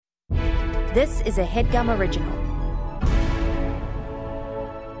This is a HeadGum original.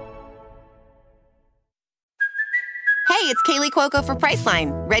 Hey, it's Kaylee Cuoco for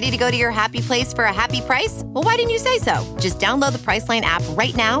Priceline. Ready to go to your happy place for a happy price? Well, why didn't you say so? Just download the Priceline app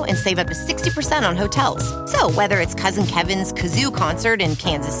right now and save up to 60% on hotels. So whether it's Cousin Kevin's Kazoo Concert in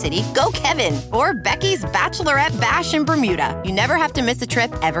Kansas City, go Kevin, or Becky's Bachelorette Bash in Bermuda, you never have to miss a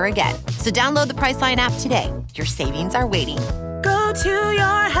trip ever again. So download the Priceline app today. Your savings are waiting. Go to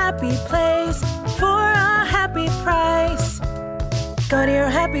your happy place for a happy price. Go to your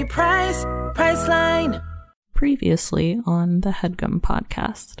happy price, Priceline. Previously on the HeadGum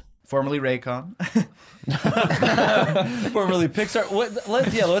podcast. Formerly Raycom. Formerly Pixar.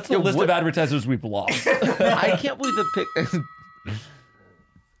 Let's the list of advertisers we've lost. I can't believe the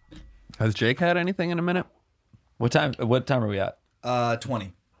Has Jake had anything in a minute? What time are we at?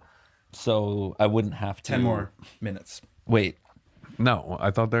 20. So I wouldn't have to. 10 more minutes. Wait. No, I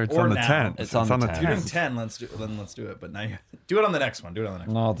thought it's Or on the now. 10. It's on the 10. If you're doing 10, let's do it. But now you do it on the next one. No,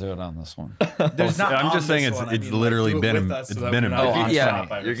 I'll do it on this one. There's not. I'm on just saying this one. it's literally been a minute.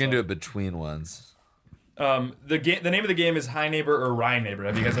 you're gonna do it between ones. The name of the game is Hi Neighbor or Rye Neighbor.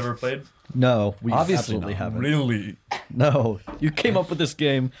 Have you guys ever played? No, we Obviously absolutely not. haven't. Really? No, you came up with this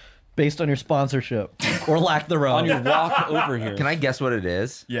game based on your sponsorship or lack thereof. On your walk over here. Can I guess what it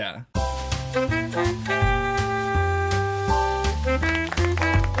is? Yeah.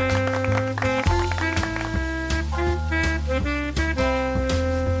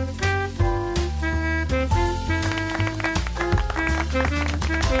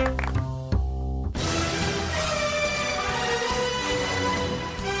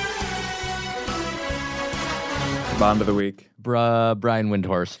 Bond of the week. Brian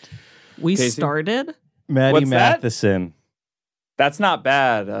Windhorst. We Casey? started? Maddie What's that? Matheson. That's not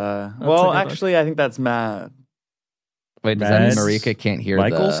bad. a Well, good actually, I think that's Matt. Wait, does that mean Mads Marika can't hear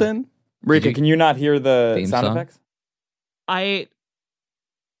Michelson? Rika, can you not hear the Theme sound song? effects? I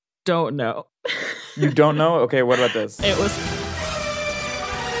don't know. You don't know? Okay, what about this? It was...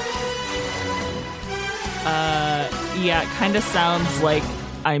 yeah, it kind of sounds like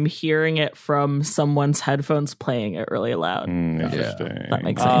I'm hearing it from someone's headphones playing it really loud. Interesting. That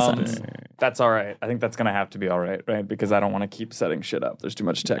makes any sense. That's all right. I think that's going to have to be all right, right? Because I don't want to keep setting shit up. There's too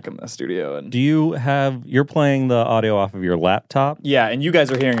much tech in the studio. And Do you have, you're playing the audio off of your laptop? yeah, and you guys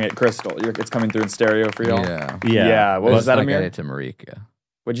are hearing it crystal. It's coming through in stereo for y'all. Yeah. Yeah. What was that, It's not Amir? getting to Marika.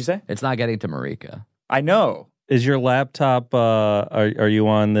 What'd you say? It's not getting to Marika. I know. Is your laptop, are you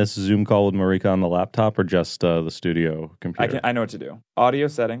on this Zoom call with Marika on the laptop or just the studio computer? I know what to do. Audio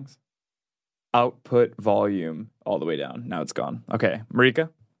settings, output volume all the way down. Now it's gone. Okay, Marika?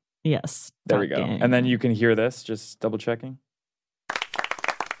 Yes. There we go. talking. And then you can hear this, just double checking.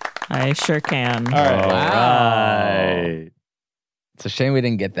 I sure can. All right. Right. It's a shame we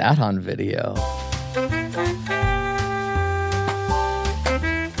didn't get that on video.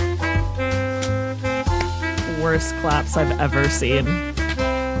 Worst claps I've ever seen.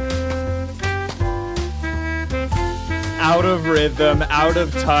 Out of rhythm, out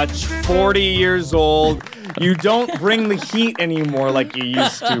of touch, 40 years old. You don't bring the heat anymore like you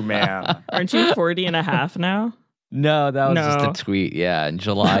used to, man. Aren't you 40 and a half now? No, that was No. just a tweet. Yeah, on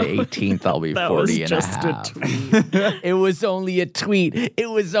July 18th, I'll be That 40 was and just a a half. tweet. It was only a tweet. It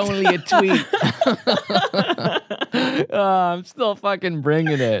was only a tweet. I'm still fucking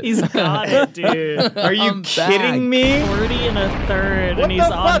bringing it. He's got it, dude. Are you I'm kidding back. me? 40 and a third, What and the he's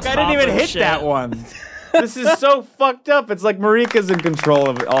fuck? on I top didn't even of hit shit. that one. This is so fucked up. It's like Marika's in control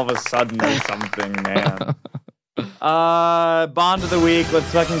of it all of a sudden or something, man. Bond of the week. Let's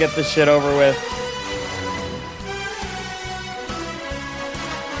fucking get this shit over with.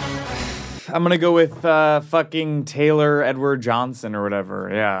 I'm gonna go with fucking Taylor Edward Johnson or whatever.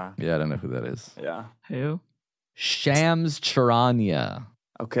 Yeah. Yeah, I don't know who that is. Yeah. Who? Shams Charania.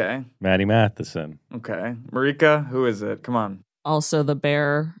 Okay. Maddie Matheson. Okay. Marika, who is it? Come on. Also the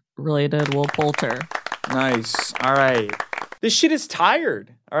bear-related Will Poulter. Nice. All right. This shit is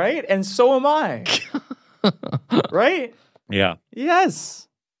tired. All right. And so am I. Right? Yeah. Yes.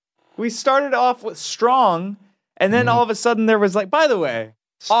 We started off with strong, and then all of a sudden there was like, by the way,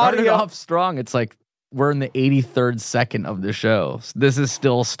 Started audio. off strong. It's like we're in the 83rd second of the show. This is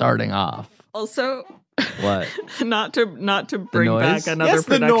still starting off. Also, What? not to bring noise? back another Yes,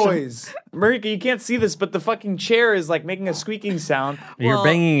 the production. noise. Marika, you can't see this, but the fucking chair is like making a squeaking sound. You're Well,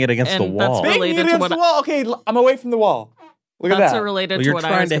 banging it against the and that's wall. really- Banging it Related to against what the wall. Okay, I'm away from the wall. Look at That's that. related Well, to you're what I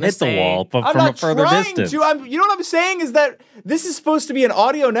trying was to gonna hit the say. wall, but I'm from a not further trying distance. to. You know what I'm saying is that this is supposed to be an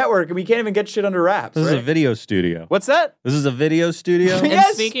audio network, and we can't even get shit under wraps. This is a right? video studio. What's that? This is a video studio?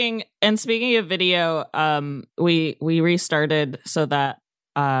 Yes. And speaking of video, we restarted so that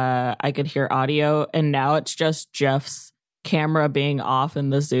I could hear audio, and now it's just Jeff's camera being off in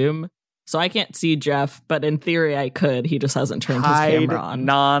the Zoom. So I can't see Jeff, but in theory I could. He just hasn't turned his camera on.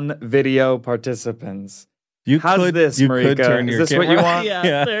 Non-video participants. You How's could, this, you Marika? could turn your Is this camera. what you want?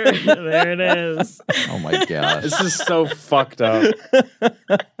 Yeah, there it is. Oh my gosh. This is so fucked up.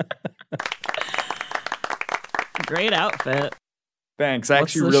 Great outfit. Thanks. I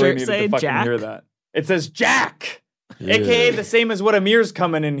What's actually the really shirt needed say? to fucking Jack? hear that. It says Jack, aka the same as what Amir's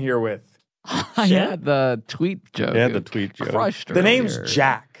coming in here with. Yeah, the tweet joke. Yeah, the tweet joke. Crushed The name's earlier.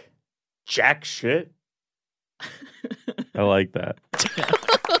 Jack. Jack shit. I like that.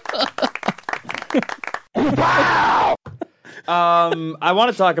 I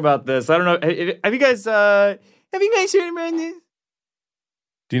want to talk about this. I don't know. Have you guys heard about this?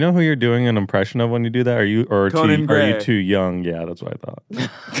 Do you know who you're doing an impression of when you do that? Are you Conan are Gray. you too young? Yeah, that's what I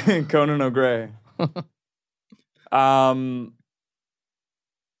thought. Conan O'Gray.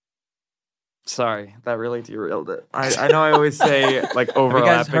 Sorry, that really derailed it. I know I always say like Have you overlapping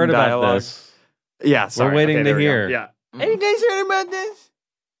guys heard about dialogue. this? Yeah, sorry. We're waiting Okay, to there we go. hear. Yeah. Have you guys heard about this?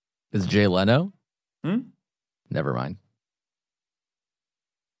 Is Jay Leno? Hmm? Never mind.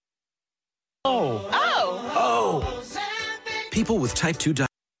 People with type 2 diabetes.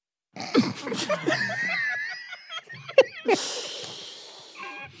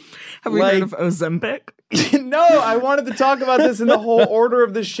 Have we heard of Ozempic? No, I wanted to talk about this, and the whole order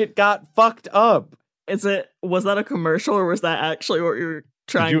of this shit got fucked up. Was that a commercial, or was that actually what you were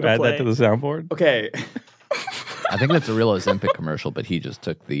trying Did you to add play? that to the soundboard? Okay. I think that's a real Ozempic commercial, but he just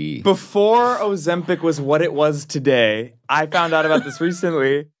took the. Before Ozempic was what it was today, I found out about this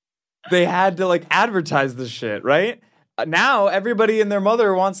recently. They had to like advertise this shit, right? Now everybody and their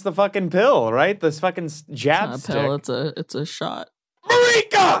mother wants the fucking pill, right? This fucking jab It's stick. not a pill, it's a shot.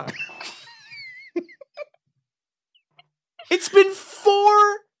 Marika! It's been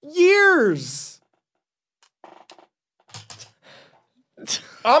 4 years.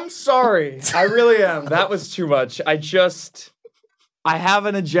 I'm sorry. I really am. That was too much. I have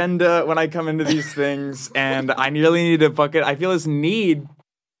an agenda when I come into these things, and I really need to I feel this need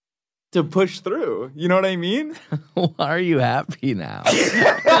to push through. You know what I mean? Why are you happy now?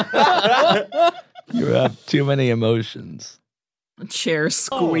 You have too many emotions. A chair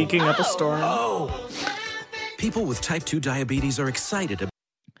squeaking up a storm. People with type 2 diabetes are excited.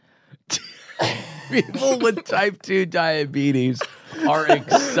 People with type 2 diabetes are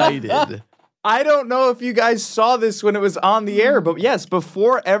excited. I don't know if you guys saw this when it was on the air, but yes,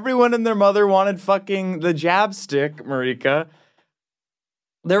 before everyone and their mother wanted fucking the jab stick, Marika,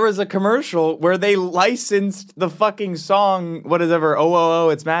 there was a commercial where they licensed the fucking song, whatever, Oh-Oh-Oh,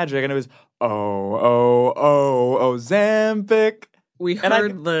 It's Magic, and it was Oh-Oh-Oh-Ozempic. We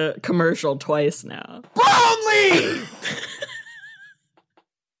heard the commercial twice now. Brownlee!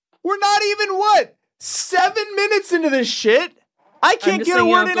 We're not even, 7 minutes into this shit? I can't get a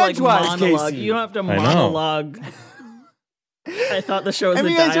word in edgewise, Casey. You don't have to I know. monologue. I thought the show was Have a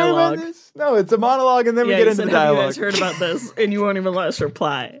you guys heard dialogue. about this? No, it's a monologue, and then we Yeah, get you into said, the dialogue. have you guys heard about this? And you won't even let us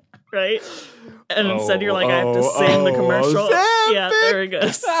reply, right? And instead you're like, I have to sing the commercial. Ozempic! Yeah, there it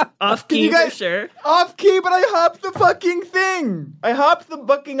goes. Off Can key you guys- for sure. Off key, but I hopped the fucking thing. I hopped the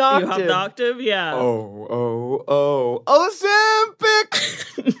fucking octave. You hopped the octave? Yeah.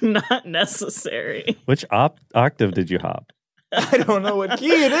 Ozempic! Not necessary. Which octave did you hop? I don't know what key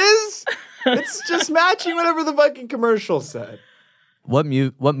it is. It's just matching whatever the fucking commercial said. What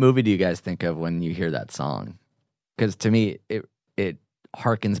movie do you guys think of when you hear that song? Because to me, it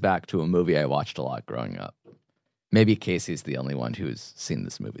harkens back to a movie I watched a lot growing up. Maybe Casey's the only one who's seen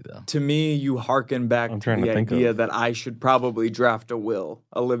this movie, though. To me, you hearken back to the idea that I should probably draft a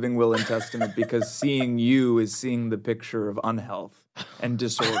living will and testament, because seeing you is seeing the picture of unhealth and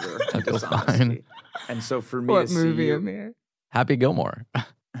disorder and dishonesty. And so for me What to movie, see you, Amir? Happy Gilmore. Oh,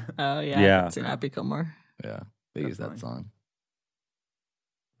 yeah. I Yeah. haven't seen Happy Gilmore. Yeah, they use that song.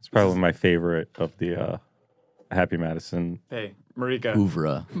 It's probably my favorite of the Happy Madison. Hey, Marika.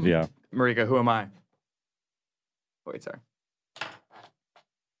 Oeuvre. Yeah. Marika, who am I? Wait, sorry.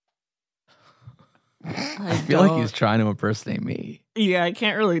 I feel like he's trying to impersonate me. Yeah, I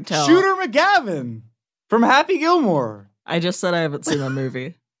can't really tell. Shooter McGavin from Happy Gilmore. I just said I haven't seen the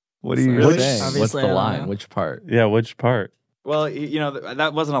movie. What are you Really? saying? What's Obviously, the I don't line? know. Which part? Yeah, which part? Well, you know,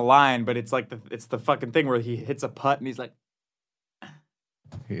 that wasn't a line, but it's like it's the fucking thing where he hits a putt and he's like,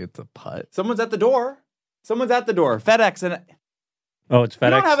 It's a putt. someone's at the door. Someone's at the door. FedEx. And Oh, it's FedEx. we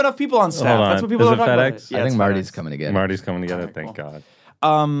don't have enough people on staff. Hold on. That's what people Is don't it talk about. FedEx? Yeah, I it's think Marty's FedEx. coming to get it. Marty's coming together. Alright, Thank cool.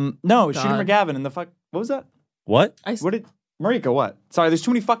 God. No, Shooter God. McGavin and the fuck. What was that? What? What did Marika, what? Sorry, there's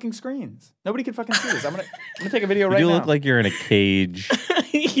too many fucking screens. Nobody can fucking see this. I'm gonna take a video You right do now. look like you're in a cage.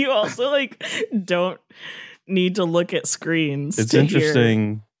 You also like don't need to look at screens. It's to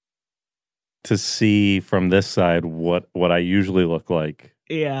interesting to see from this side what I usually look like.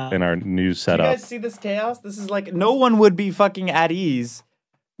 Yeah. In our new Do you setup. guys see this chaos? This is like no one would be fucking at ease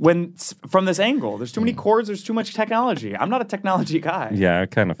from this angle. There's too many cords. There's too much technology. I'm not a technology guy. Yeah, I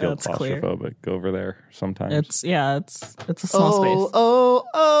kind of feel That's clear. claustrophobic over there sometimes. It's a small space.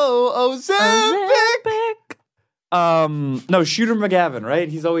 Ozempic. No, Shooter McGavin, right?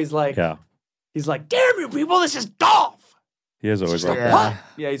 He's always like, he's like, damn you people, this is Dolph. He is always like What? that.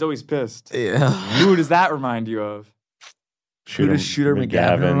 Yeah, he's always pissed. Yeah. Who does that remind you of? Who does Shooter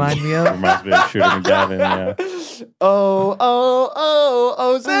McGavin remind me of? Reminds me of Shooter McGavin, yeah.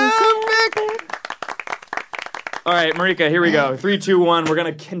 Ozempic. All right, Marika, here we go. 3, 2, 1. We're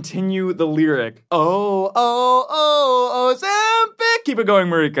going to continue the lyric. Ozempic. Keep it going,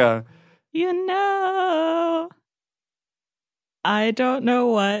 Marika. You know, I don't know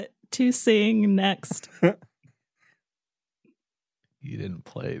what to sing next. You didn't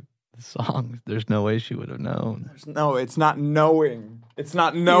play the song. There's no way she would have known. No, it's not knowing. It's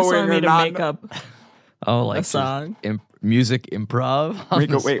not You just knowing want me or to not. make up Oh, like a song. music improv. On Marika,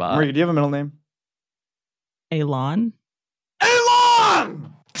 the wait, spot. Marika, do you have a middle name? Elon?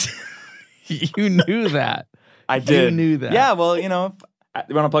 Elon! You knew that. I did. You knew that. Yeah, well, you want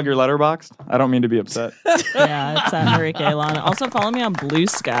to plug your letterboxd? I don't mean to be upset. Yeah, it's at Marika Elon. Also, follow me on Blue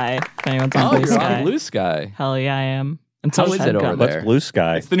Sky. If anyone's on Oh, Blue you're Sky. on Blue Sky. Hell yeah, I am. And How so is it over there? What's Blue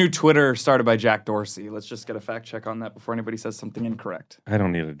Sky? It's the new Twitter started by Jack Dorsey. Let's just get a fact check on that before anybody says something incorrect. I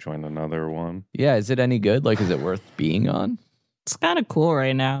don't need to join another one. Yeah, is it any good? Like, is it worth being on? It's kind of cool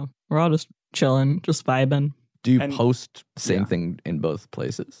right now. We're all just chilling, just vibing. Do you post same thing in both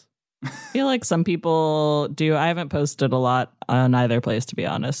places? I feel like some people do. I haven't posted a lot on either place, to be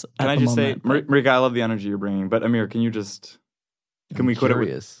honest. Can I just say, Marika, I love the energy you're bringing, but Amir, can you just... Can we quit it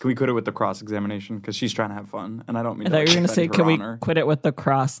with the cross examination? Because she's trying to have fun, and I don't mean. I thought you were going to say, defend can her we honor. quit it with the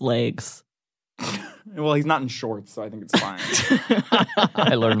cross legs? Well, he's not in shorts, so I think it's fine.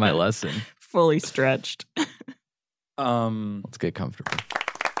 I learned my lesson. Fully stretched. Let's get comfortable.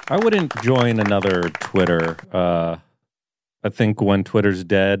 I wouldn't join another Twitter. I think when Twitter's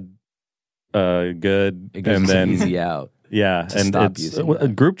dead, good, It gives and us then an easy out. Yeah, to and stop it's, using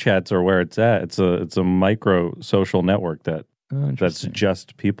that. group chats are where it's at. It's a micro social network that's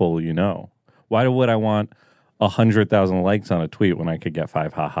just people you know. Why would I want 100,000 likes on a tweet when I could get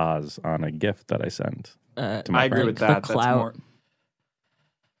 5 ha-has on a gift that I sent? To my I agree friend? with that. That's more.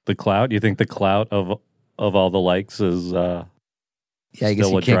 The clout? You think the clout of all the likes is Yeah, I guess still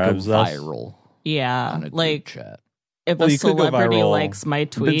you what can't go drives us? viral. Yeah, on a like chat. if Well, a you could go celebrity viral. likes my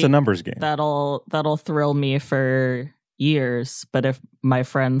tweet, It's a numbers game. That'll thrill me for years. But if my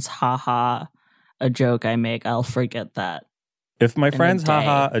friends haha a joke I make, I'll forget that. If my in a friends day.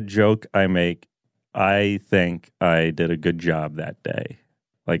 haha a joke I make, I think I did a good job that day.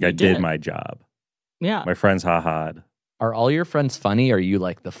 Like You I did did. my job. Yeah. My friends ha'a'd. Are all your friends funny? Or are you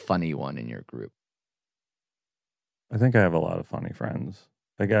like the funny one in your group? I think I have a lot of funny friends.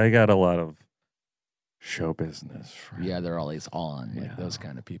 Like I got a lot of show business friends. Yeah, they're always on, like those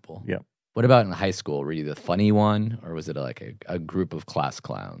kind of people. Yep. What about in high school? Were you the funny one, or was it like a group of class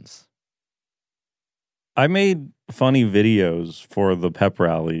clowns? I made funny videos for the pep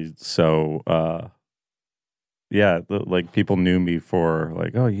rally, so like people knew me for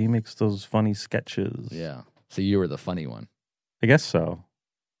like, oh, he makes those funny sketches. Yeah. So you were the funny one. I guess so.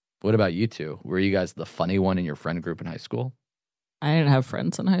 What about you two? Were you guys the funny one in your friend group in high school? I didn't have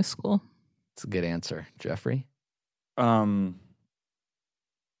friends in high school. That's a good answer, Jeffrey. Yeah,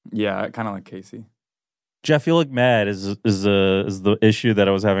 kind of like Casey. Jeff, you look mad. Is the issue that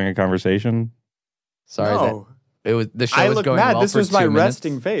I was having a conversation? Sorry, No. it was the show I was look going mad. well This for was my 2 minutes.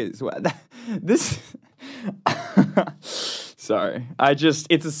 resting phase. This. Sorry.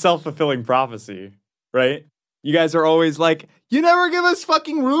 It's a self-fulfilling prophecy, right? You guys are always like, you never give us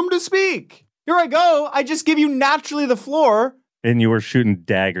fucking room to speak. Here I go. I just give you naturally the floor. And you were shooting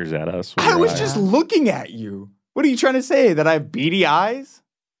daggers at us. with I your was eyes. just looking at you. What are you trying to say? That I have beady eyes?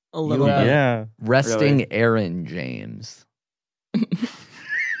 A little You bit. Yeah. Resting Really? Aaron James.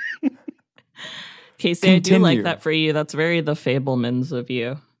 Casey, I do like Continue. that for you. That's very the Fablemans of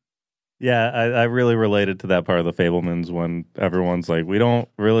you. Yeah, I really related to that part of the Fablemans when everyone's like, we don't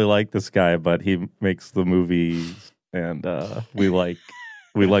really like this guy, but he makes the movies, and we like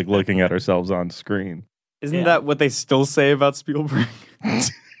looking at ourselves on screen. Isn't that what they still say about Spielberg?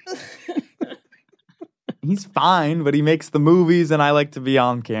 He's fine, but he makes the movies, and I like to be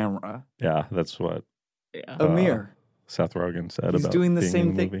on camera. Yeah, that's what Yeah. Amir. Seth Rogen said He's about doing the being same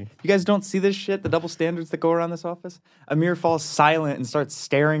in the thing. movie. You guys don't see this shit, the double standards that go around this office? Amir falls silent and starts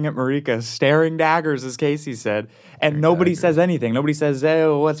staring at Marika, staring daggers, as Casey said, and nobody says anything. Nobody says, "Hey,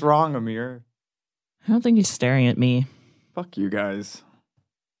 what's wrong, Amir?" I don't think he's staring at me. Fuck you guys.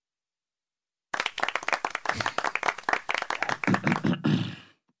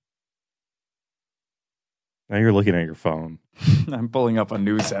 Now you're looking at your phone. I'm pulling up a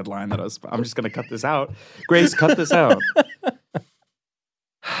news headline that I'm just going to cut this out. Grace, cut this out.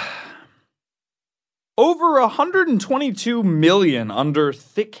 Over 122 million under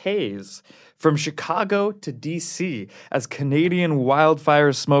thick haze from Chicago to D.C. as Canadian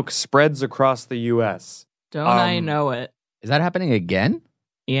wildfire smoke spreads across the U.S. Don't I know it? Is that happening again?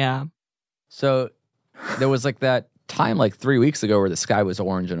 Yeah. So there was like that time like 3 weeks ago where the sky was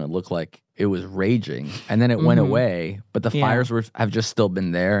orange and it looked like it was raging, and then it went away, but the fires have just still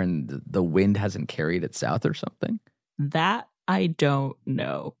been there, and the wind hasn't carried it south or something. That I don't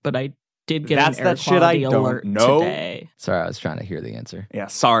know, but I did get That's an air that shit I quality don't alert know. today. Sorry, I was trying to hear the answer. Yeah,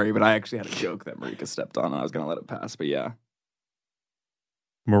 sorry, but I actually had a joke that Marika stepped on, and I was going to let it pass, but yeah.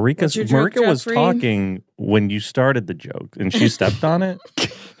 What's your joke, Marika was Jeffrey? talking when you started the joke, and she stepped on it.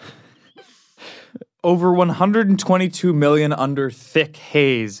 Over 122 million under thick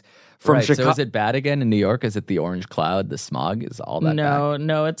haze from Right, Chicago. so is it bad again in New York? Is it the orange cloud, the smog? Is all that bad?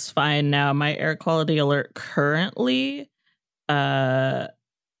 No, it's fine now. My air quality alert currently, or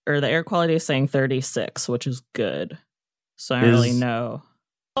the air quality is saying 36, which is good. So I don't really know.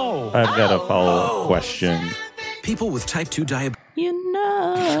 I've got a follow-up question. People with type 2 diabetes. You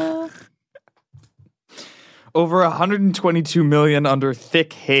know. Over 122 million under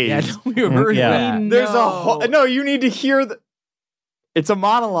thick haze. Yeah, we heard that. There's no, you need to hear it's a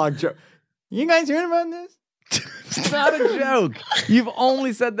monologue joke. You guys heard about this? It's not a joke. You've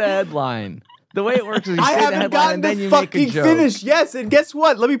only said the headline. The way it works is you I say the haven't headline gotten and then to you make a fucking joke. finish. Yes, and guess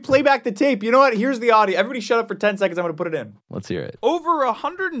what? Let me play back the tape. You know what? Here's the audio. Everybody shut up for 10 seconds. I'm going to put it in. Let's hear it. Over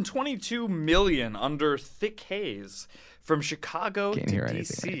 122 million under thick haze from Chicago Can't to hear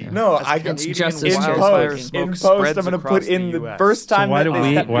D.C. anything right No, now. I That's can just in as post. joking. In post, I'm going to put in the first So time. why that are we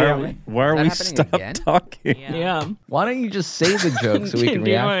Is that happening stop again? talking? Yeah. Why don't you just say the joke so we can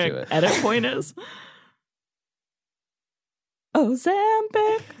Do you know react what to it? edit point is?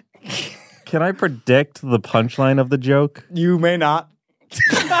 Ozempic. Can I predict the punchline of the joke? You may not.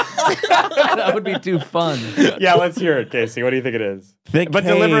 That would be too fun. Yeah, let's hear it, Casey. What do you think it is? Thick But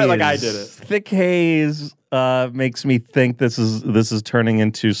haze. deliver it like I did it. Thick haze makes me think this is turning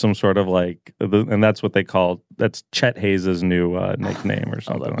into some sort of like, and that's what they call, that's Chet Hayes' new nickname or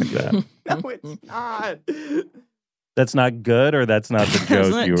something like that. No, it's not. That's not good, or that's not the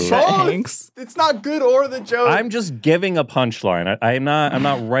joke you were. Both. It's not good or the joke. I'm just giving a punchline. I'm not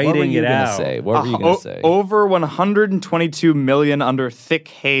What were writing you it gonna out. say? What were you going to say? Over 122 million under thick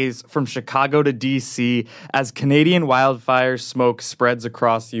haze from Chicago to D.C. as Canadian wildfire smoke spreads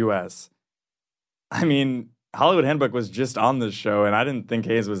across U.S. I mean, Hollywood Handbook was just on this show, and I didn't think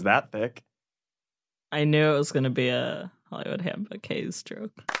haze was that thick. I knew it was going to be a Hollywood Handbook haze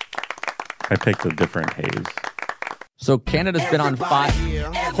joke. I picked a different haze. So Canada's been on fire.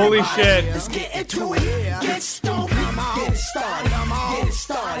 Holy shit. Let's get into it. Get stoked. Get it started. Get it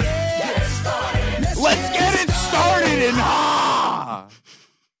started. Get it started. Let's get it started and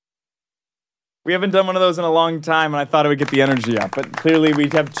We haven't done one of those in a long time, and I thought it would get the energy up. But clearly, we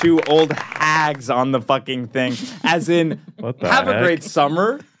have two old hags on the fucking thing. As in, What the have a heck? great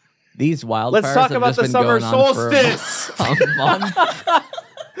summer. These wildfires Let's talk have about just the been summer going on for solstice. a month.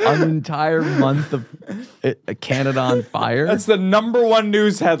 An entire month of Canada on fire. That's the number one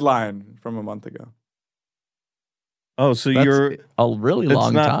news headline from a month ago. Oh, so That's you're a really it's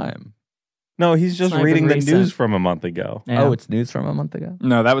long not- time. No, he's just not even reading the recent. news from a month ago. Yeah. Oh, it's news from a month ago?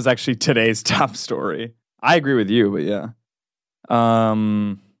 No, that was actually today's top story. I agree with you, but yeah.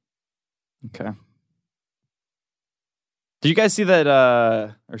 Okay. Did you guys see that?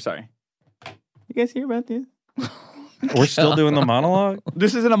 Or sorry, you guys hear about this? We're still doing the monologue?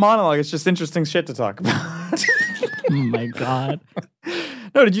 This isn't a monologue. It's just interesting shit to talk about. Oh my God.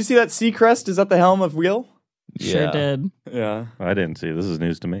 No, did you see that Seacrest is at the helm of Wheel? Sure did. Yeah. I didn't see. This is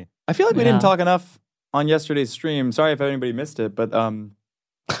news to me. I feel like we Yeah. didn't talk enough on yesterday's stream. Sorry if anybody missed it, but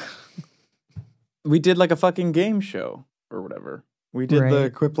we did like a fucking game show or whatever. We did the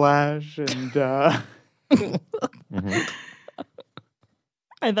Right. Quiplash and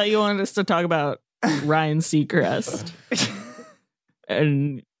I thought you wanted us to talk about Ryan Seacrest.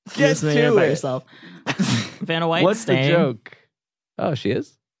 And you Get just made it to by it. yourself. Vanna White What's the staying. joke? Oh, she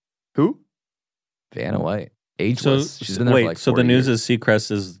is? who? Vanna White. So, Ageless. She's been there for wait, like so 40 the news years. is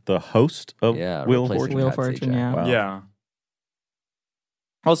Seacrest is the host of Yeah, Wheel of replacing Fortune? Wheel of Pat Fortune, Sajak. yeah. Wow. Yeah.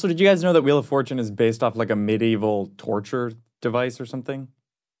 Also, did you guys know that Wheel of Fortune is based off like a medieval torture device or something?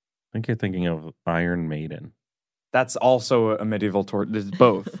 I think you're thinking of Iron Maiden. That's also a medieval torture. It's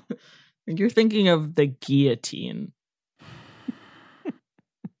both. You're thinking of the guillotine.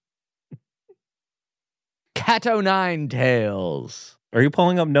 Cat-O-Nine Tails. Are you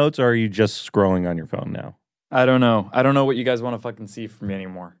pulling up notes or are you just scrolling on your phone now? I don't know. I don't know what you guys want to fucking see from me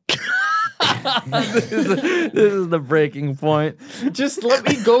anymore. This is the breaking point. Just let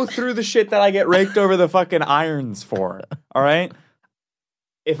me go through the shit that I get raked over the fucking irons for. All right?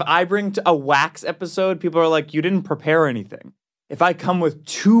 If I bring a wax episode, people are like, you didn't prepare anything. If I come with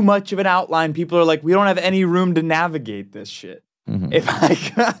too much of an outline, people are like, we don't have any room to navigate this shit. Mm-hmm.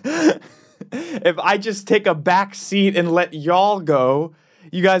 If I just take a back seat and let y'all go,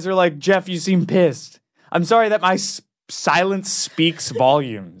 you guys are like, Jeff, you seem pissed. I'm sorry that my silence speaks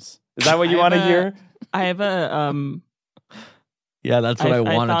volumes. Is that what you want to hear? I have a Yeah, that's what I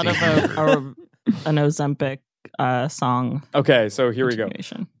wanted to hear. I thought of an Ozempic song. Okay, so here we go.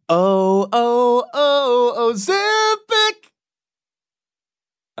 Oh-Oh-Oh-Ozempic.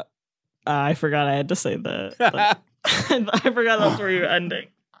 I forgot I had to say that. I forgot that's where you're ending.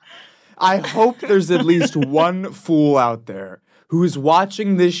 I hope there's at least one fool out there who is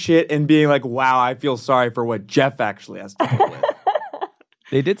watching this shit and being like, wow, I feel sorry for what Jeff actually has to deal with.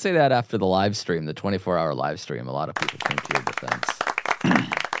 They did say that after the live stream, the 24-hour live stream. A lot of people came to your defense.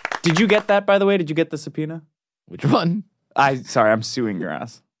 Did you get that, by the way? Did you get the subpoena? Which one? Sorry, I'm suing your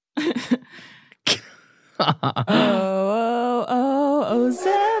ass. Ozempic.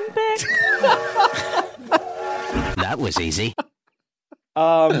 That was easy.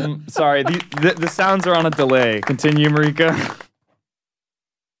 Sorry, the sounds are on a delay. Continue, Marika.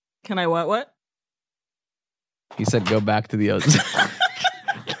 Can I what? He said go back to the Ozempic.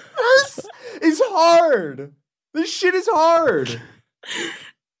 This is hard. This shit is hard.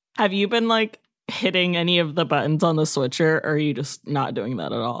 Have you been like hitting any of the buttons on the switcher, or are you just not doing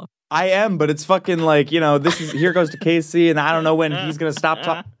that at all? I am, but it's fucking like, this is here goes to Casey, and I don't know when he's gonna stop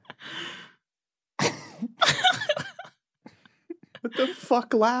talking. What the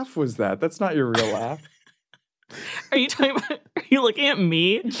fuck laugh was that? That's not your real laugh. Are you talking about? Are you looking at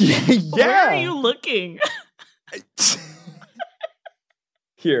me? Yeah. Where are you looking?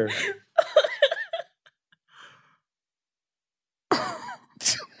 Here.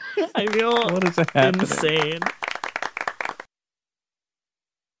 I feel What is happening? insane.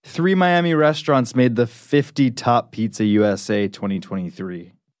 3 Miami restaurants made the 50 Top Pizza USA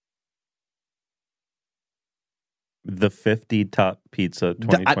 2023. The 50 Top Pizza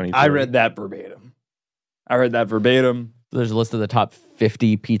 2023. I read that verbatim. There's a list of the top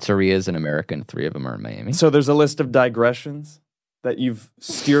 50 pizzerias in America, and 3 of them are in Miami. So there's a list of digressions that you've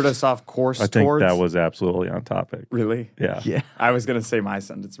steered us off course I think towards. that was absolutely on topic. Really? Yeah. Yeah. I was going to say my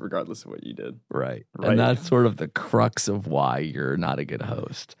sentence regardless of what you did. Right. Right. And that's sort of the crux of why you're not a good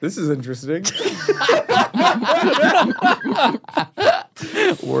host. This is interesting.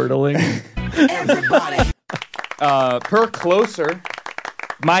 Wordling. Everybody. Per Closer,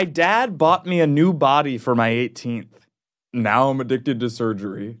 my dad bought me a new body for my 18th. Now I'm addicted to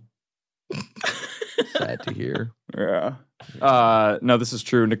surgery. Sad to hear. Yeah. No, this is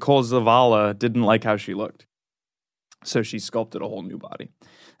true. Nicole Zavala didn't like how she looked. So she sculpted a whole new body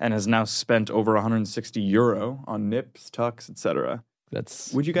and has now spent over 160 euro on nips, tucks, etc.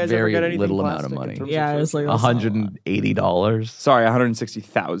 That's Would you guys very ever get anything little amount of plastic in money. terms of Yeah, it's like $180. Sorry,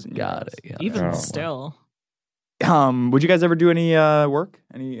 160,000. Got it. Yeah. even Oh. still. Would you guys ever do any work?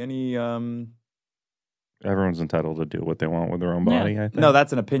 Any Everyone's entitled to do what they want with their own body, I think. No,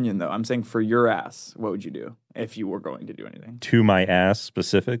 that's an opinion though. I'm saying for your ass, what would you do if you were going to do anything? To my ass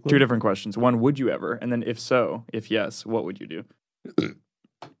specifically? 2 different questions. One, would you ever? And then if so, if yes, what would you do?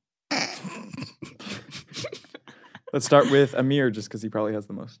 Let's start with Amir just because he probably has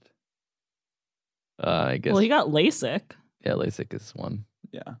the most. I guess. Well, he got LASIK. Yeah, LASIK is one.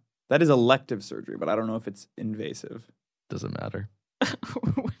 Yeah. That is elective surgery, but I don't know if it's invasive. Doesn't matter.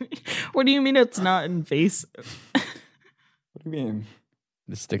 What do you mean it's not invasive? What do you mean?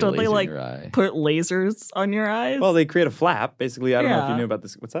 Just stick a Don't laser they like in your eye. put lasers on your eyes? Well, they create a flap. Basically, I don't know if you Yeah. knew about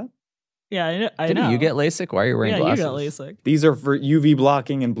this. What's that? yeah, I know. Didn't you get LASIK? Why are you wearing yeah, glasses? you got LASIK. These are for UV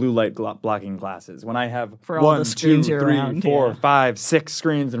blocking and blue light blocking glasses. When I have For all the 1, 2, screens you're 3, around, 4, yeah. 5, 6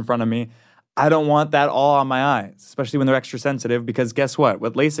 screens in front of me, I don't want that all on my eyes, especially when they're extra sensitive, because guess what?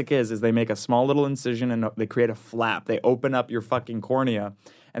 What LASIK is they make a small little incision and they create a flap. They open up your fucking cornea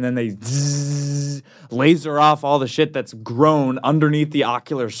and then they laser off all the shit that's grown underneath the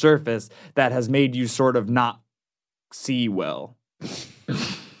ocular surface that has made you sort of not see well.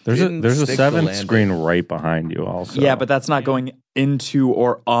 There's a stick the 7th landing. screen right behind you also. Yeah, but that's not going into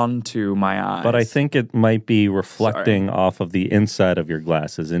or onto my eyes. But I think it might be reflecting off of the inside of your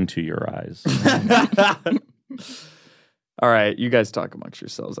glasses into your eyes. All right, you guys talk amongst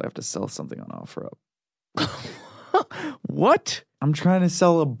yourselves. I have to sell something on OfferUp. What? I'm trying to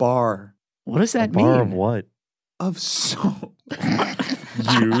sell a bar What does that mean? Bar of what? of soap.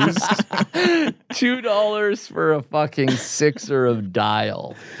 Used. $2 for a fucking sixer of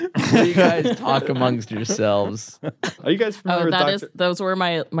Dial. What do you guys talk amongst yourselves? Are you guys familiar with Dr. Those were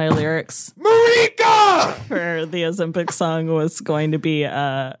my lyrics. Marika! For the Ozempic song was going to be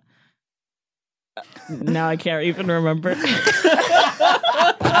now I can't even remember. We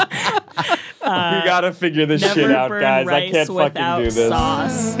gotta figure this shit out, guys. I can't fucking do this.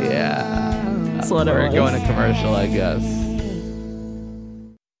 Sauce. Yeah. That's what We're it was. going to commercial, I guess.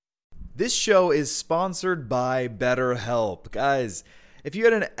 This show is sponsored by BetterHelp. Guys, if you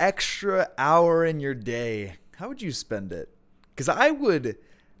had an extra hour in your day, how would you spend it? Because I would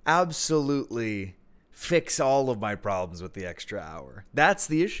absolutely fix all of my problems with the extra hour. That's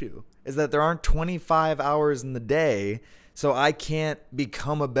the issue, is that there aren't 25 hours in the day, so I can't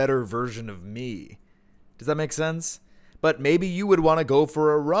become a better version of me. Does that make sense? But maybe you would want to go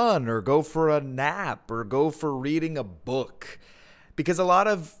for a run or go for a nap or go for reading a book. Because a lot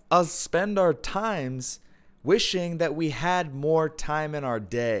of us spend our times wishing that we had more time in our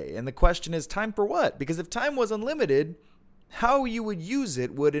day. And the question is, time for what? Because if time was unlimited, how you would use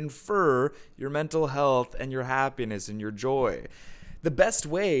it would infer your mental health and your happiness and your joy. The best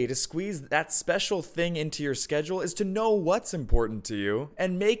way to squeeze that special thing into your schedule is to know what's important to you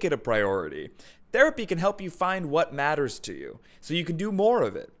and make it a priority. Therapy can help you find what matters to you so you can do more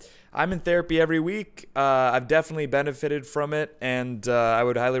of it. I'm in therapy every week. I've definitely benefited from it, and I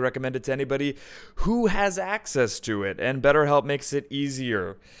would highly recommend it to anybody who has access to it, and BetterHelp makes it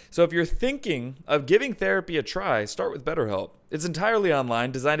easier. So if you're thinking of giving therapy a try, start with BetterHelp. It's entirely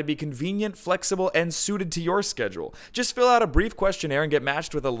online, designed to be convenient, flexible, and suited to your schedule. Just fill out a brief questionnaire and get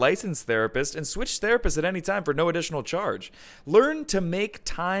matched with a licensed therapist, and switch therapists at any time for no additional charge. Learn to make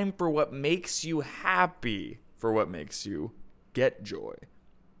time for what makes you happy, for what makes you get joy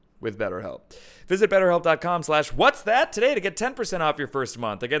with BetterHelp. Visit BetterHelp.com/what's-that today to get 10% off your first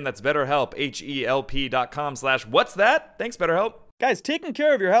month. Again, that's BetterHelp, HELP.com/what's-that. Thanks, BetterHelp. Guys, taking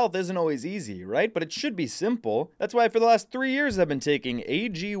care of your health isn't always easy, right? But it should be simple. That's why for the last 3 years I've been taking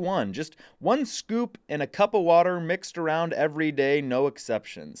AG1. Just one scoop in a cup of water mixed around every day, no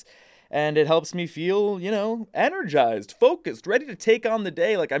exceptions. And it helps me feel, energized, focused, ready to take on the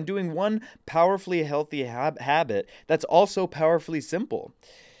day like I'm doing one powerfully healthy habit that's also powerfully simple.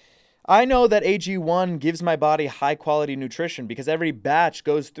 I know that AG1 gives my body high-quality nutrition because every batch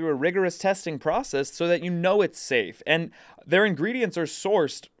goes through a rigorous testing process so that you know it's safe. And their ingredients are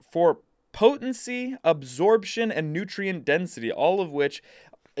sourced for potency, absorption, and nutrient density, all of which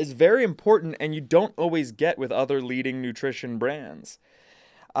is very important and you don't always get with other leading nutrition brands.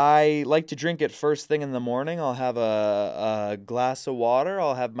 I like to drink it first thing in the morning. I'll have a glass of water,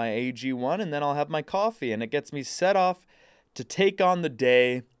 I'll have my AG1, and then I'll have my coffee. And it gets me set off to take on the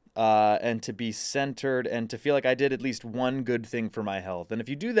day and to be centered and to feel like I did at least one good thing for my health. And if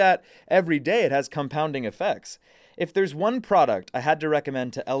you do that every day, it has compounding effects. If there's one product I had to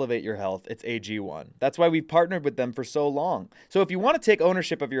recommend to elevate your health, it's AG1. That's why we've partnered with them for so long. So if you want to take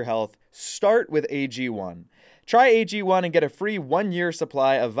ownership of your health, start with AG1. Try AG1 and get a free 1-year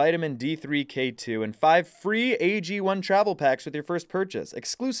supply of vitamin D3K2 and 5 free AG1 travel packs with your first purchase,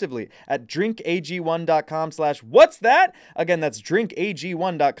 exclusively at drinkag1.com/what's-that. Again, that's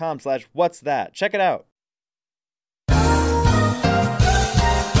drinkag1.com/what's-that. Check it out.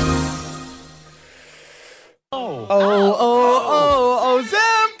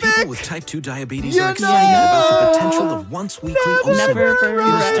 Oh-Oh-Oh-Ozempic! People with type 2 diabetes are excited about the potential of once-weekly Ozempic. In a study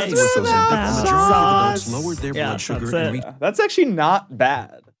with Ozempic, the majority of adults lowered their blood sugar and reached... That's actually not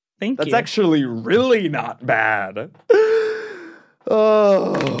bad. Thank you. That's actually really not bad.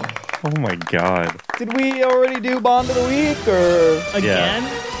 Oh my God. Did we already do Bond of the Week or again?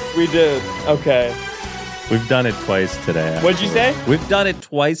 Yeah. We did. Okay. We've done it twice today. Actually. What'd you say? We've done it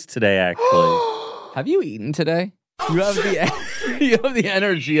twice today, actually. Have you eaten today? You have the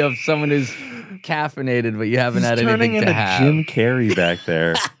energy of someone who's caffeinated, but you haven't had anything to have. Jim Carrey back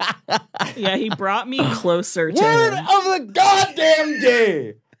there. Yeah, he brought me closer to Word him. of the goddamn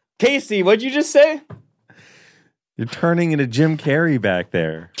day. Casey, what'd you just say? You're turning into Jim Carrey back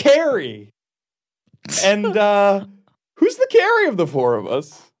there. Carrie. And who's the Carrie of the four of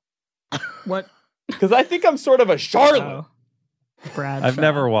us? What? Because I think I'm sort of a Charlotte. Oh. Brad. I've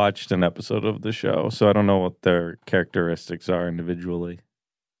never watched an episode of the show, so I don't know what their characteristics are individually.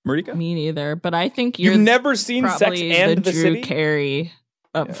 Marika? Me neither. But I think You've never seen Sex probably and the Drew City? Carey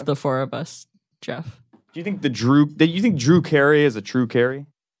of the four of us, Jeff. Do you think Drew Carey is a true Carey?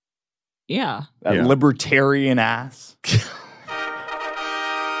 Yeah. That libertarian ass.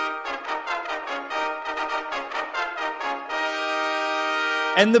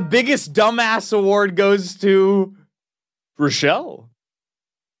 And the biggest dumbass award goes to Rochelle.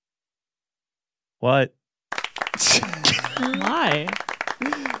 What? Why?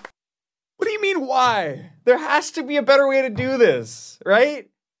 What do you mean, why? There has to be a better way to do this, right?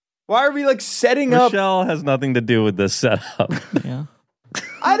 Why are we like setting up? Rochelle has nothing to do with this setup. Yeah.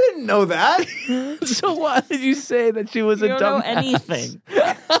 I didn't know that. So why did you say that she was You a don't dumb know anything.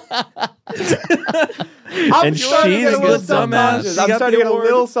 I'm starting to get a little self-conscious. I'm got starting to the get a award.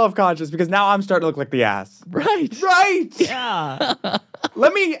 little self-conscious because now I'm starting to look like the ass. Right. Right. Yeah.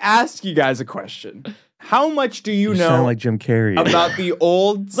 Let me ask you guys a question. How much do you know sound like Jim Carrey about the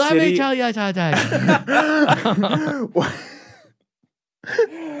old Let city? me tell you, Tata.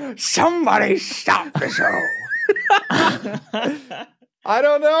 Somebody stop the show. I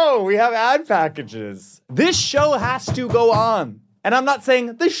don't know. We have ad packages. This show has to go on. And I'm not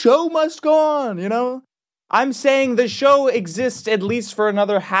saying the show must go on, you know? I'm saying the show exists at least for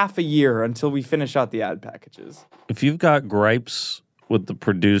another half a year until we finish out the ad packages. If you've got gripes with the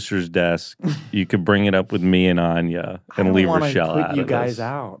producer's desk, you could bring it up with me and Anya and leave Rochelle out put you of guys this.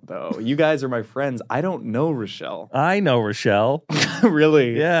 out, though. You guys are my friends. I don't know Rochelle. I know Rochelle.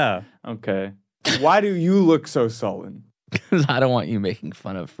 Really? Yeah. Okay. Why do you look so sullen? Because I don't want you making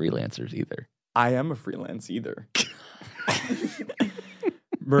fun of freelancers either. I am a freelance either.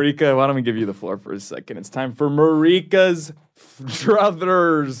 Marika, why don't we give you the floor for a second? It's time for Marika's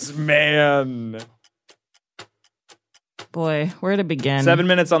Druthers, man. Boy, where to begin? 7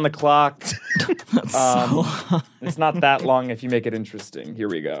 minutes on the clock. That's so long. It's not that long if you make it interesting. Here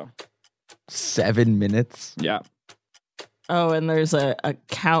we go. 7 minutes? Yeah. Oh, and there's a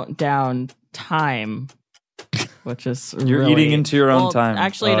countdown time, which is You're eating into your own time.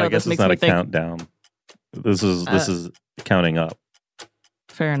 Actually, no, I guess this it's makes not me a think. countdown. This is counting up.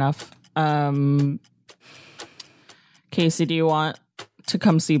 Fair enough. Casey, do you want to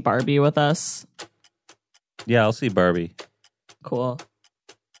come see Barbie with us? Yeah, I'll see Barbie. Cool.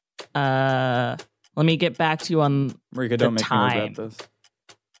 Let me get back to you on Marika, the don't make me time. regret this.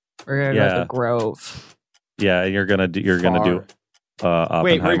 We're gonna go to the Grove. Yeah, you're gonna do Wait,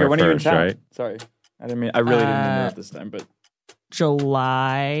 Oppenheimer Marika, when are you in first, town? right? Sorry. I really didn't mean to interrupt this time, but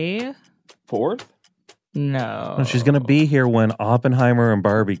July 4th? No. No, she's gonna be here when Oppenheimer and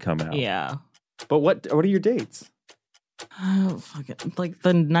Barbie come out. Yeah. But what are your dates? Oh, fuck it. Like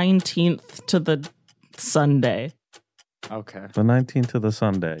the 19th to the Sunday. Okay. The 19th to the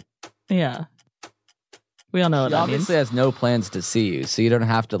Sunday. Yeah. We all know what She that obviously means. has no plans to see you, so you don't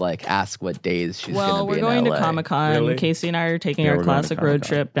have to like ask what days she's Well, going to be we're in going LA. to Comic-Con. Really? Casey and I are taking Yeah, our we're going to classic road Comic-Con.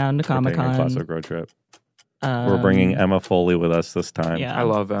 trip down to We're taking a Comic-Con. classic road trip. We're bringing Emma Foley with us this time. Yeah. I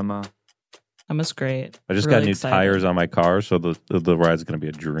love Emma. Emma's great. I just Really got new excited. tires on my car, so the ride's going to be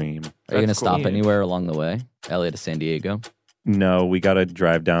a dream. Are you going to That's stop cool. anywhere along the way? LA to San Diego? No, we got to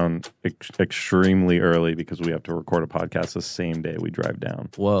drive down extremely early because we have to record a podcast the same day we drive down.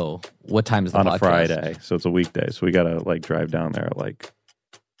 Whoa. What time is the On podcast? a Friday, so it's a weekday. So we got to like drive down there at like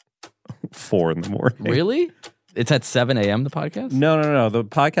 4 in the morning. Really? It's at 7 a.m. the podcast? No. The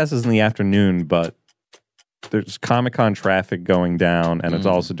podcast is in the afternoon, but there's Comic-Con traffic going down, and it's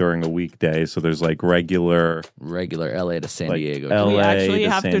also during a weekday. So there's like regular LA to San like, Diego. LA We actually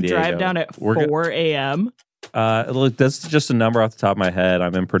have San to Diego. drive down at We're 4 a.m. Look, that's just a number off the top of my head.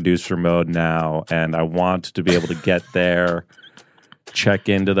 I'm in producer mode now, and I want to be able to get there, check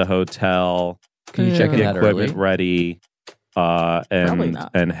into the hotel, Can you check in get that equipment early? ready, Probably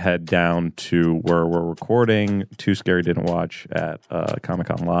not. and head down to where we're recording Too Scary Didn't Watch at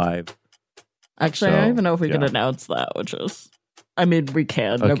Comic-Con Live. Actually, I So, don't even know if we can yeah. announce that, which is... I mean, we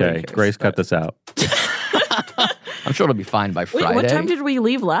can. Nobody Okay, cares, Grace, cut but- this out. I'm sure it'll be fine by Wait, Friday. what time did we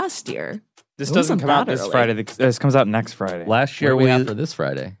leave last year? This It doesn't wasn't come out that this early. Friday. This comes out next Friday. Last Where year are we we at for this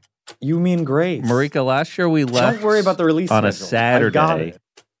Friday? You mean Grace. Marika, last year we left Don't worry about the release on a schedule. I got Saturday it.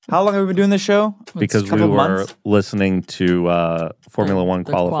 How long have we been doing this show? because A we couple were months? listening to Formula One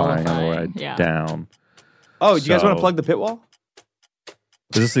the qualifying on the way qualifying, yeah. down. Oh, do you guys want to So- plug the pit wall?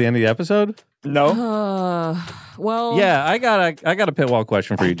 Is this the end of the episode? No. Well... Yeah, I got a pit wall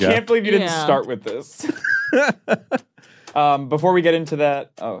question for you, I Jeff. can't believe you didn't Yeah. start with this. Before we get into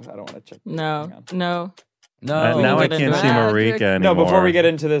that, I don't want to check. No, Hang on. no. No. Now I get can't into see it. Marika anymore. No, before we get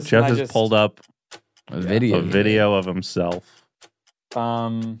into this, Jeff can I has just pulled up A video. a video of himself.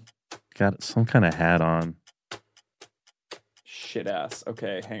 Um, Got some kind of hat on. shit ass.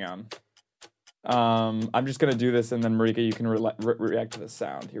 Okay, hang on. I'm just gonna do this, and then Marika, you can react to the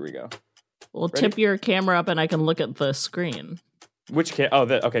sound. Here we go. Well, Ready? tip your camera up, and I can look at the screen. Which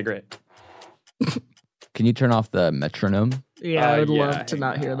okay, great. Can you turn off the metronome? Yeah, I would love to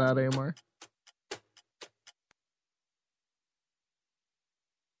not hear that anymore.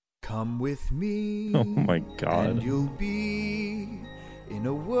 Come with me. Oh my God. And you'll be in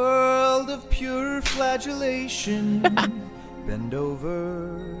a world of pure flagellation. Bend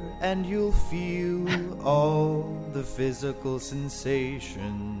over and you'll feel all the physical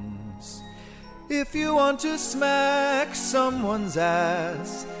sensations. If you want to smack someone's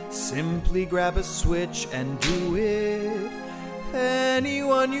ass, simply grab a switch and do it.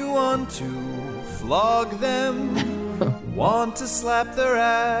 Anyone you want to, flog them. Want to slap their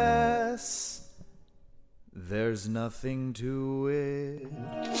ass? There's nothing to it.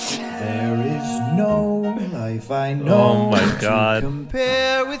 There is no life I know. Oh my God. To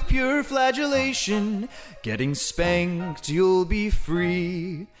compare with pure flagellation. Getting spanked, you'll be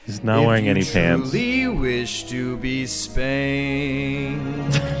free. He's not wearing any pants. If you truly wish to be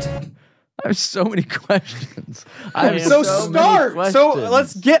spanked. I have so many questions. So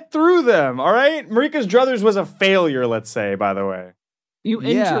let's get through them, all right? Marika's Druthers was a failure, let's say, by the way. You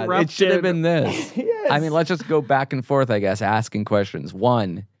interrupted. It should have been this. Yes. I mean, let's just go back and forth, I guess, asking questions.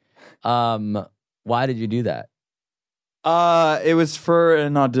 One, why did you do that? It was for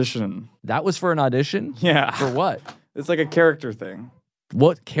an audition. That was for an audition? Yeah. For what? It's like a character thing.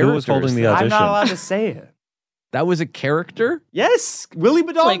 What character? Who was holding the audition? I'm not allowed to say it. That was a character? Yes, Willy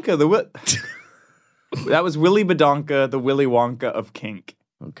Badonka. That was Willy Badonka, the Willy Wonka of kink.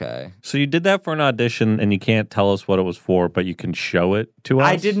 Okay. So you did that for an audition, and you can't tell us what it was for, but you can show it to us?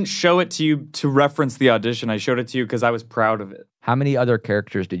 I didn't show it to you to reference the audition. I showed it to you because I was proud of it. How many other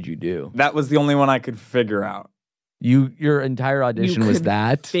characters did you do? That was the only one I could figure out. Your entire audition was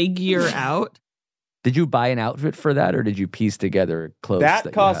that? Figure out? Did you buy an outfit for that, or did you piece together clothes?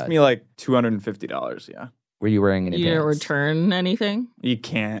 That cost me like $250, yeah. Were you wearing any You pants? didn't return anything? You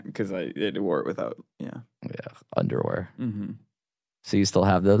can't because I wore it without, underwear. Mm-hmm. So you still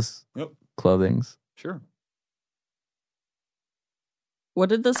have those clothings? Sure. What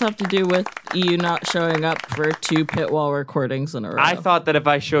did this have to do with you not showing up for 2 Pitwall recordings in a row? I thought that if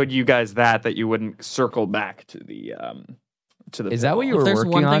I showed you guys that you wouldn't circle back to the Is that what you were If there's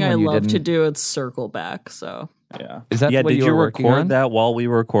working one thing on I when you love to didn't- do, it's circle back. So yeah. Is that what did you you were working record on? that while we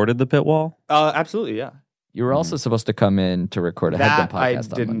recorded the pit wall? Absolutely, yeah. You were also supposed to come in to record a Headgun podcast I on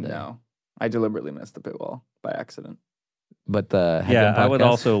didn't Monday. know. I deliberately missed the pit wall by accident. But the Headgun Yeah, podcast, I would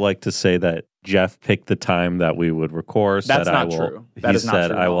also like to say that Jeff picked the time that we would record. That's said not I will, true. That he is not said,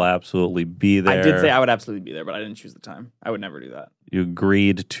 true at I will all. absolutely be there. I did say I would absolutely be there, but I didn't choose the time. I would never do that. You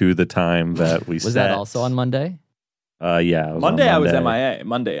agreed to the time that we set. Was that also on Monday? Yeah. It was Monday on I was Monday. MIA.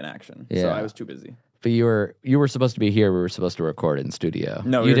 Monday in action. So Yeah. I was too busy. But you were supposed to be here. We were supposed to record in studio.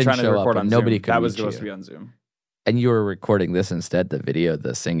 No, you we were didn't trying to show record up, on and nobody Zoom. could That was reach supposed you. to be on Zoom. And you were recording this instead, the video,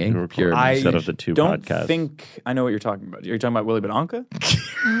 the singing. You were Pure recording music. instead of the two Don't podcasts. think I know what you're talking about. Are you talking about Willy Badonka?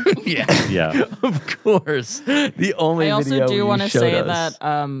 Yeah. Yeah. Of course. The only I also video do you want to showed say us.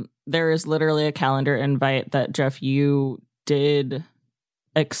 that there is literally a calendar invite that Jeff, you did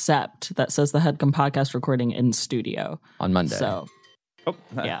accept that says the Headgun podcast recording in studio on Monday. So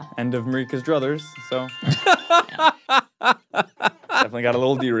Yeah. End of Marika's Druthers. So definitely got a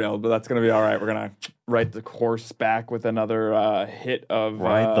little derailed, but that's going to be all right. We're going to write the horse back with another hit of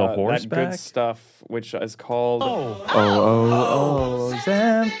Ride the horse that back? good stuff, which is called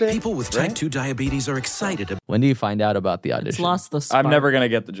Oh-Oh-Oh-Ozempic. People with type 2 diabetes are excited. When do you find out about the audition? it's lost the spark. I'm never going to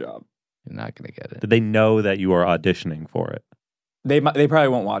get the job. You're not going to get it. Did they know that you are auditioning for it? They probably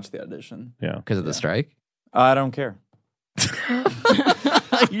won't watch the audition. Yeah. Because of the strike? I don't care.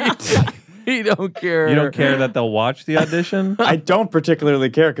 You don't care. You don't care that they'll watch the audition? I don't particularly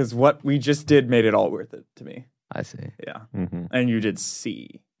care because what we just did made it all worth it to me. I see. Yeah. Mm-hmm. And you did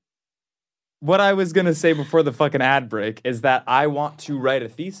see. What I was going to say before the fucking ad break is that I want to write a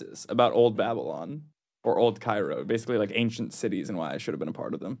thesis about Old Babylon or Old Cairo, basically like ancient cities and why I should have been a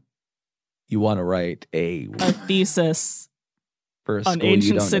part of them. You want to write a thesis for a on school you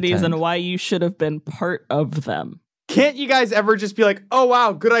ancient don't cities attend. and why you should have been part of them. Can't you guys ever just be like, oh,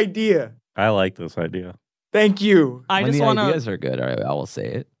 wow, good idea. I like this idea. Thank you. I When just the want ideas to, are good, I will say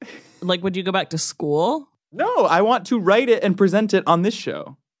it. like, would you go back to school? No, I want to write it and present it on this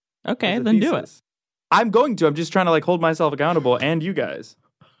show. Okay, as a then do it. thesis. I'm going to. I'm just trying to like hold myself accountable and you guys.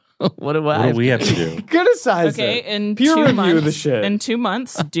 What do What do we have to do? Criticize Okay, it. in Peer 2 review months, the shit. in 2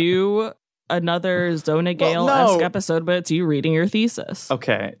 months, do another Zona Gale-esque episode, but it's you reading your thesis.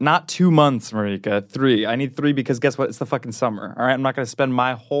 Okay, not 2 months, Marika. 3. I need 3 because guess what? It's the fucking summer. All right, I'm not going to spend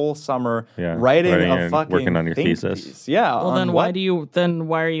my whole summer writing a fucking working on your thesis. Piece. Yeah. Well, then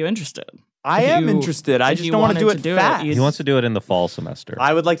why are you interested? I am interested. I just don't want to do it fast. He wants to do it in the fall semester.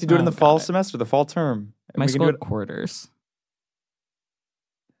 I would like to do it in the fall semester, the fall term. My school quarters.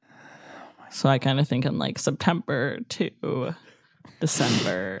 So I kind of think in like September to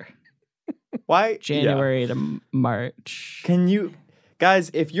December. Why? January to March. Can you,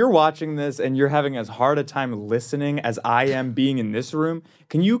 guys, if you're watching this and you're having as hard a time listening as I am being in this room,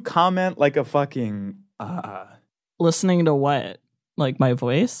 can you comment like a fucking... Listening to what? Like my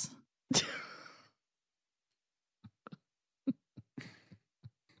voice? Do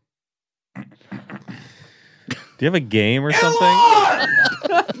you have a game or something?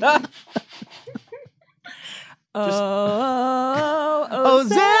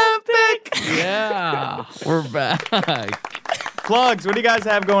 Ozempic! Yeah, we're back. Plugs, what do you guys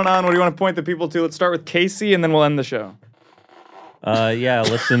have going on? What do you want to point the people to? Let's start with Casey and then we'll end the show.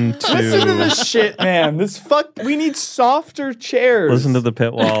 Listen to this shit, man. We need softer chairs. Listen to the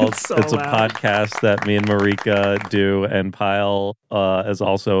Pit Walls. So it's a loud. podcast that me and Marika do, and Pyle is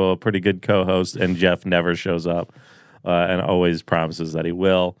also a pretty good co-host, and Jeff never shows up and always promises that he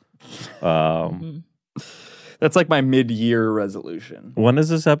will. That's like my mid-year resolution. When does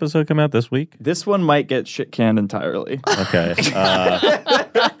this episode come out? This week? This one might get shit canned entirely. Okay.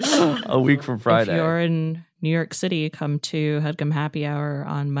 A week from Friday. If you're in New York City, come to Headgum Happy Hour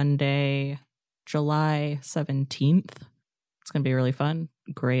on Monday, July 17th. It's going to be really fun.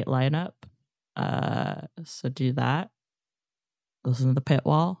 Great lineup. So do that. Listen to the Pit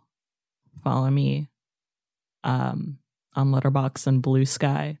Wall. Follow me on Letterboxd and Blue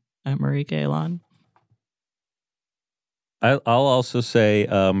Sky at Marika Elon. I'll also say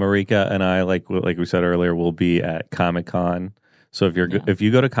Marika and I, like we said earlier, will be at Comic-Con. So if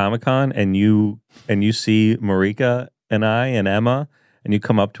you go to Comic-Con and you see Marika and I and Emma, and you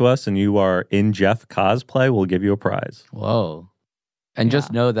come up to us and you are in Jeff cosplay, we'll give you a prize. Whoa. And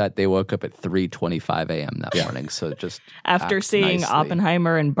just know that they woke up at 3:25 a.m. that morning. So just after seeing nicely.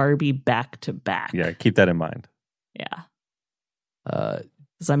 Oppenheimer and Barbie back to back. Yeah, keep that in mind. Yeah.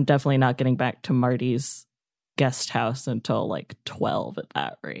 Because I'm definitely not getting back to Marty's guest house until like 12 at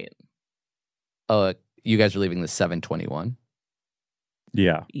that rate. Oh, you guys are leaving the 7:21?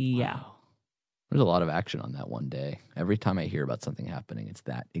 Yeah. Yeah. Wow. There's a lot of action on that one day. Every time I hear about something happening, it's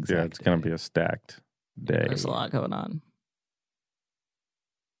that exact Yeah, it's going to be a stacked day. There's a lot going on.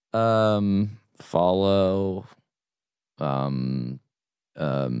 Follow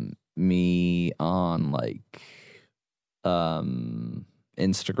me on like Instagram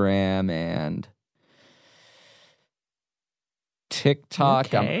and TikTok.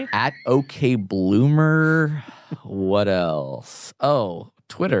 Okay. I'm at OK Bloomer. What else? Oh,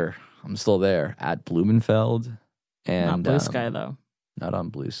 Twitter. I'm still there at Blumenfeld. And Not Blue Sky though. Not on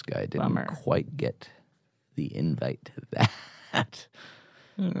Blue Sky. Didn't Bummer. quite get the invite to that.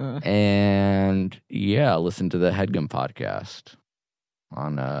 And yeah, listen to the Headgum podcast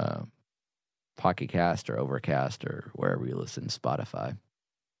on Pocket Cast or Overcast or wherever you listen, Spotify.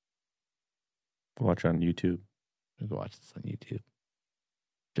 Watch on YouTube. You can watch this on YouTube.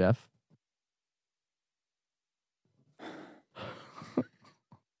 Jeff?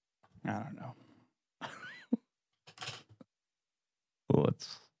 I don't know.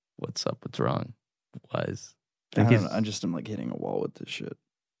 What's up? What's wrong? Wise. I don't know. I just am like hitting a wall with this shit.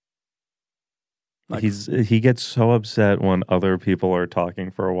 Like, he gets so upset when other people are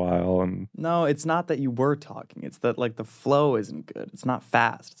talking for a while, and no, it's not that you were talking. It's that like the flow isn't good. It's not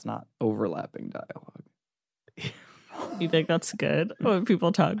fast. It's not overlapping dialogue. You think that's good when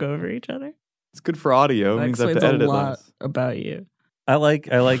people talk over each other? It's good for audio. That It means I have explains to edit a it lot less. about you. I like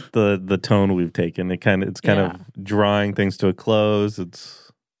the tone we've taken. It's kind of drawing things to a close.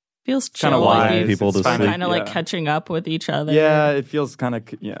 It's Feels Kinda chill. wise. Like people to sleep. kind of like catching up with each other. Yeah, it feels kind of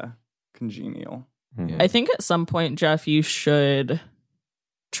congenial. I think at some point, Jeff, you should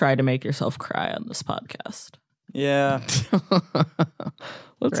try to make yourself cry on this podcast. Yeah.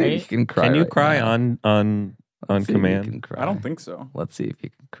 Let's see if you can cry. Can you right cry now. on Let's see if you command? can cry. I don't think so. Let's see if you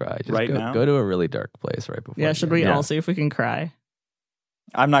can cry. Just Right now? go to a really dark place right before. Yeah, you should go. we all see if we can cry?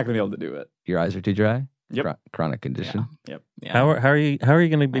 I'm not going to be able to do it. Your eyes are too dry. Yep. Chronic condition. Yep. Yeah. How are you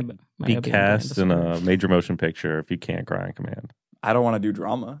going to be Myopia cast in disorder. a major motion picture if you can't cry on command? I don't want to do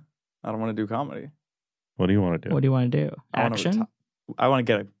drama. I don't want to do comedy. What do you want to do? What do you want to do? I wanna Action? I want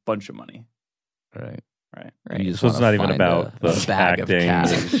to get a bunch of money. Right. Right. You just So it's wanna not even find about a the bag acting. of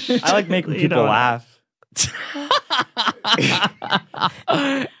cash. I like making You people don't- laugh.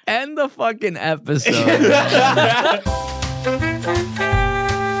 End the fucking episode.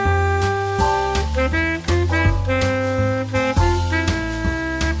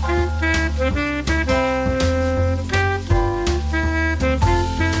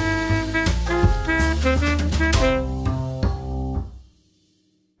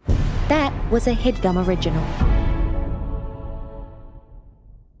 That was a HeadGum original.